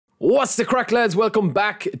What's the crack, lads? Welcome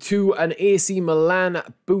back to an AC Milan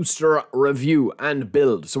booster review and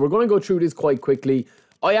build. So we're going to go through this quite quickly.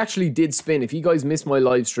 I actually did spin. If you guys missed my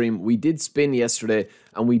live stream, we did spin yesterday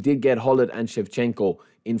and we did get Gullit and Shevchenko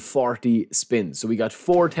in 40 spins. So we got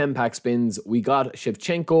 4 10-pack spins. We got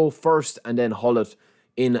Shevchenko first and then Gullit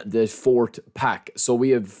in the 4th pack. So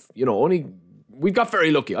we have, we got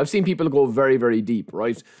very lucky. I've seen people go very, very deep,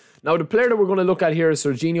 right? Now, the player that we're going to look at here is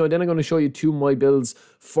Serginho. Then I'm going to show you 2 of my builds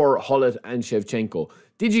for Gullit and Shevchenko.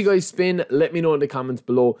 Did you guys spin? Let me know in the comments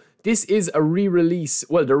below. This is a re-release.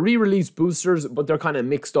 Well, they're re-released boosters, but they're kind of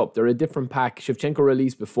mixed up. They're a different pack. Shevchenko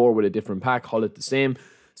released before with a different pack. Gullit the same.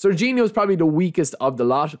 Serginho is probably the weakest of the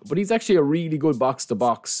lot, but he's actually a really good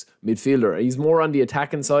box-to-box midfielder. He's more on the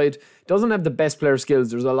attacking side. Doesn't have the best player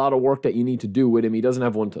skills. There's a lot of work that you need to do with him. He doesn't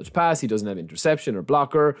have one-touch pass. He doesn't have interception or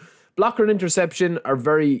blocker. Blocker and interception are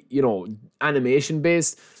very,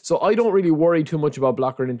 animation-based. So I don't really worry too much about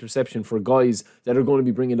blocker and interception for guys that are going to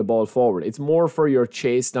be bringing the ball forward. It's more for your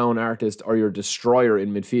chase-down artist or your destroyer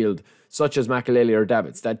in midfield, such as Makelele or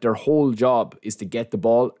Davids, that their whole job is to get the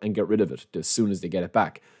ball and get rid of it as soon as they get it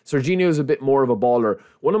back. Serginho is a bit more of a baller.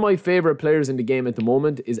 One of my favourite players in the game at the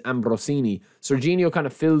moment is Ambrosini. Serginho kind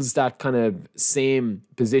of fills that kind of same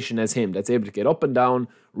position as him, that's able to get up and down,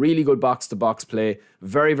 really good box-to-box play,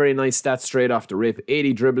 very, very nice stats straight off the rip,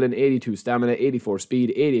 80 dribbling, 82 stamina, 84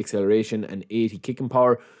 speed, 80 acceleration, and 80 kicking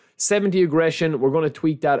power. 70 aggression, we're going to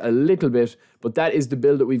tweak that a little bit, but that is the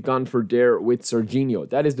build that we've gone for there with Serginho.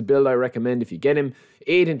 That is the build I recommend if you get him.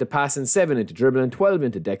 8 into passing, 7 into dribbling, 12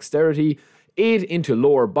 into dexterity, 8 into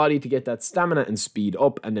lower body to get that stamina and speed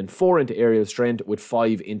up, and then 4 into aerial strength with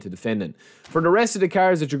 5 into defending. For the rest of the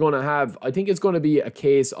cards that you're going to have, I think it's going to be a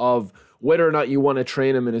case of whether or not you want to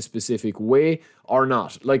train him in a specific way or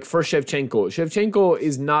not. Like for Shevchenko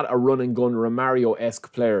is not a run and gun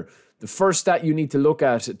Romario-esque player. The first stat you need to look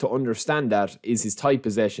at to understand that is his tight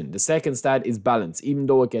possession. The second stat is balance. Even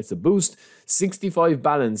though it gets a boost, 65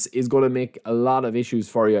 balance is going to make a lot of issues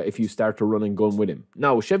for you if you start to run and gun with him.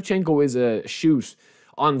 Now, Shevchenko is a shoot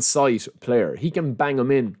on-site player. He can bang him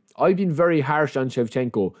in. I've been very harsh on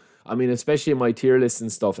Shevchenko. I mean, especially in my tier list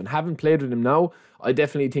and stuff. And having played with him now, I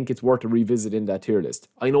definitely think it's worth a revisit in that tier list.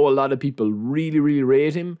 I know a lot of people really, really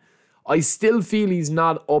rate him. I still feel he's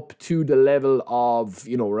not up to the level of,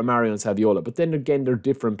 Romario and Saviola. But then again, they're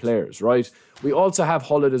different players, right? We also have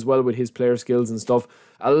Gullit as well with his player skills and stuff.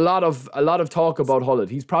 A lot of talk about Gullit.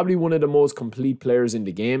 He's probably one of the most complete players in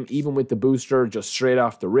the game, even with the booster just straight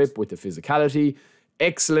off the rip with the physicality.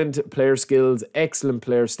 Excellent player skills, excellent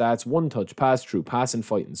player stats, one-touch pass, true pass and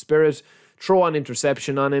fighting spirit. Throw on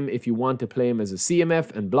interception on him if you want to play him as a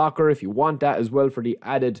CMF and blocker, if you want that as well for the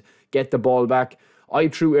added get the ball back. I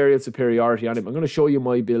threw aerial superiority on him. I'm going to show you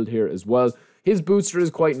my build here as well. His booster is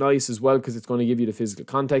quite nice as well because it's going to give you the physical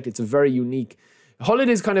contact. It's a very unique... Gullit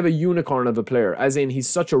is kind of a unicorn of a player, as in he's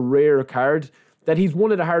such a rare card that he's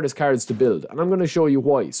one of the hardest cards to build. And I'm going to show you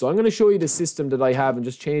why. So I'm going to show you the system that I have and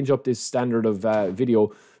just change up this standard of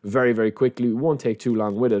video very, very quickly. We won't take too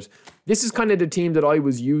long with it. This is kind of the team that I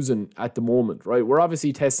was using at the moment, right? We're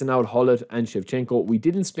obviously testing out Gullit and Shevchenko. We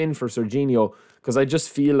didn't spin for Serginho because I just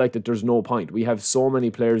feel like that there's no point. We have so many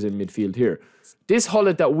players in midfield here. This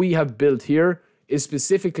Gullit that we have built here is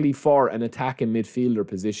specifically for an attacking midfielder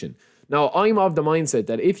position. Now, I'm of the mindset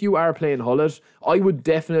that if you are playing Gullit, I would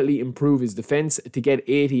definitely improve his defense to get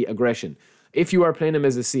 80 aggression. If you are playing him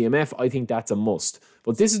as a CMF, I think that's a must.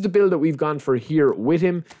 But this is the build that we've gone for here with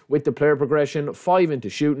him, with the player progression, 5 into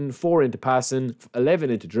shooting, 4 into passing, 11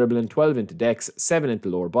 into dribbling, 12 into dex, 7 into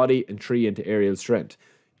lower body, and 3 into aerial strength.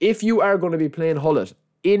 If you are going to be playing Gullit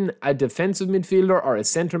in a defensive midfielder or a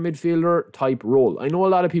centre midfielder type role, I know a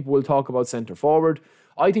lot of people will talk about centre forward.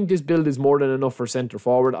 I think this build is more than enough for centre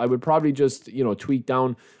forward. I would probably just, tweak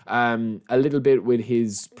down a little bit with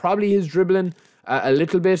his dribbling, a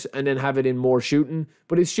little bit, and then have it in more shooting.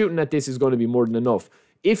 But his shooting at this is going to be more than enough.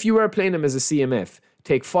 If you are playing him as a CMF,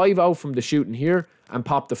 take 5 out from the shooting here and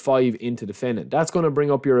pop the 5 into defending. That's going to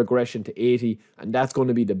bring up your aggression to 80, and that's going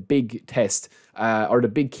to be the big test or the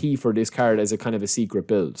big key for this card as a kind of a secret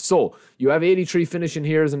build. So you have 83 finishing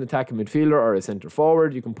here as an attacking midfielder or a centre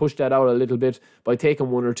forward. You can push that out a little bit by taking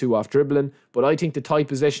 1 or 2 off dribbling. But I think the tight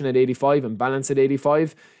possession at 85 and balance at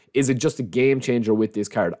 85 is just a game changer with this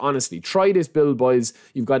card. Honestly, try this build, boys.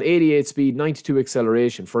 You've got 88 speed, 92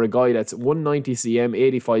 acceleration for a guy that's 190 cm,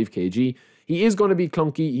 85 kg. He is going to be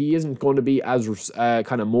clunky. He isn't going to be as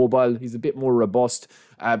kind of mobile. He's a bit more robust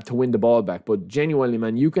to win the ball back. But genuinely,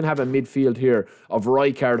 man, you can have a midfield here of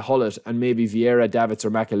Rijkaard, Gullit, and maybe Vieira, Davids,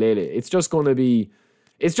 or Makelele. It's just going to be...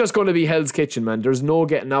 it's just going to be Hell's Kitchen, man. There's no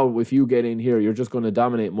getting out. If you get in here, you're just going to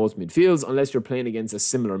dominate most midfields unless you're playing against a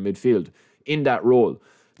similar midfield in that role.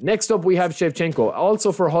 Next up, we have Shevchenko.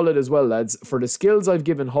 Also for Gullit as well, lads. For the skills I've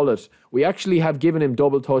given Gullit, we actually have given him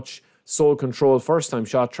double touch, sole control, first time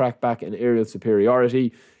shot, track back, and aerial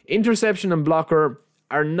superiority. Interception and blocker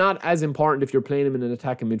are not as important if you're playing him in an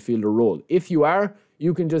attacking midfielder role. If you are,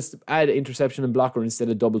 you can just add interception and blocker instead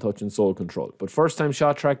of double touch and sole control. But first time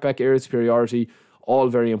shot, track back, aerial superiority, all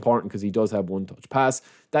very important because he does have one touch pass.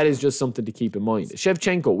 That is just something to keep in mind.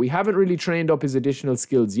 Shevchenko, we haven't really trained up his additional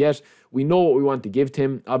skills yet. We know what we want to give to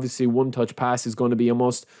him. Obviously, one touch pass is going to be a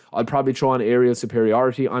must. I'll probably throw on aerial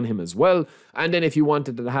superiority on him as well. And then if you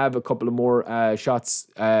wanted to have a couple of more shots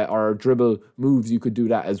or dribble moves, you could do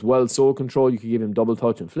that as well. Sole control, you could give him double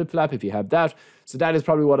touch and flip flap if you have that. So that is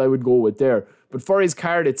probably what I would go with there. But for his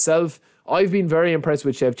card itself, I've been very impressed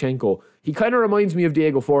with Shevchenko. He kind of reminds me of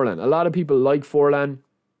Diego Forlan. A lot of people like Forlan.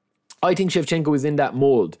 I think Shevchenko is in that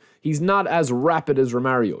mold. He's not as rapid as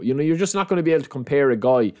Romario. You know, you're just not going to be able to compare a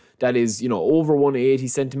guy that is, you know, over 180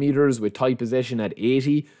 centimeters with tight possession at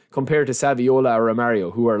 80 compared to Saviola or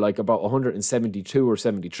Romario, who are like about 172 or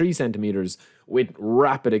 73 centimeters with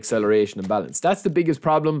rapid acceleration and balance. That's the biggest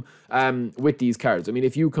problem with these cards. I mean,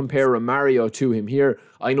 if you compare Romario to him here,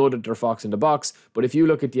 I know that they're fox in the box, but if you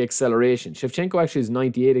look at the acceleration, Shevchenko actually has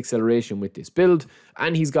 98 acceleration with this build,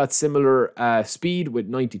 and he's got similar speed with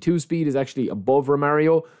 92 speed, is actually above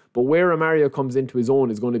Romario. But where Romario comes into his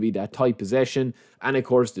own is going to be that tight possession and, of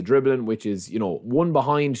course, the dribbling, which is, you know, one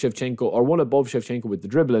behind Shevchenko or one above Shevchenko with the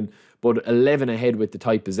dribbling, but 11 ahead with the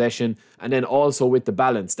tight possession. And then also with the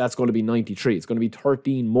balance, that's going to be 93. It's going to be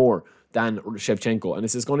 13 more than Shevchenko. And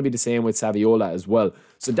this is going to be the same with Saviola as well.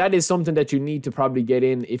 So that is something that you need to probably get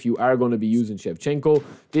in if you are going to be using Shevchenko.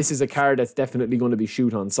 This is a card that's definitely going to be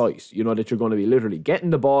shoot on sight. You know, that you're going to be literally getting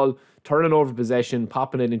the ball, turning over possession,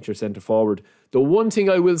 popping it into your centre forward. The one thing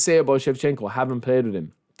I will say about Shevchenko, having played with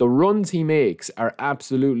him, the runs he makes are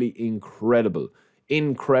absolutely incredible.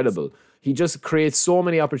 Incredible. He just creates so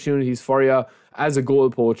many opportunities for you as a goal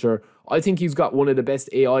poacher. I think he's got one of the best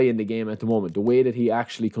AI in the game at the moment. The way that he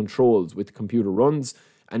actually controls with computer runs,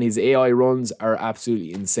 and his AI runs are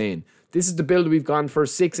absolutely insane. This is the build we've gone for: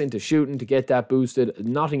 6 into shooting to get that boosted,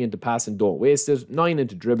 nothing into passing, don't waste it, 9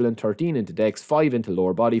 into dribbling, 13 into dex, 5 into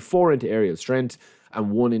lower body, 4 into aerial strength,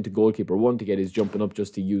 and 1 into goalkeeper 1 to get his jumping up,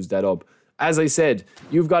 just to use that up. As I said,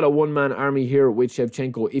 you've got a one-man army here with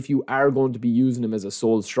Shevchenko if you are going to be using him as a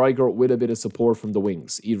sole striker with a bit of support from the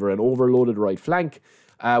wings. Either an overloaded right flank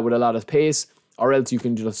with a lot of pace, or else you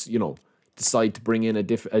can just, you know, decide to bring in a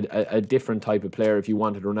different type of player if you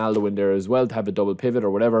wanted Ronaldo in there as well to have a double pivot or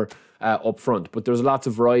whatever up front. But there's lots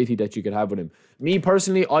of variety that you could have with him. Me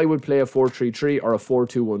personally, I would play a 4-3-3 or a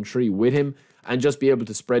 4-2-1-3 with him and just be able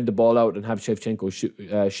to spread the ball out and have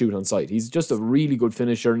Shevchenko shoot on sight. He's just a really good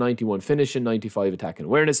finisher: 91 finishing, 95 attacking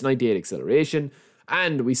awareness, 98 acceleration,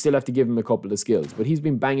 and we still have to give him a couple of skills. But he's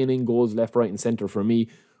been banging in goals left, right and centre for me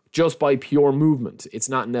just by pure movement. It's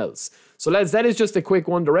nothing else. So lads, that is just a quick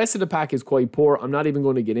one. The rest of the pack is quite poor. I'm not even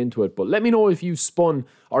going to get into it, but let me know if you spun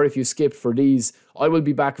or if you skipped for these. I will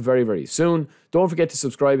be back very, very soon. Don't forget to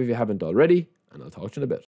subscribe if you haven't already, and I'll talk to you in a bit.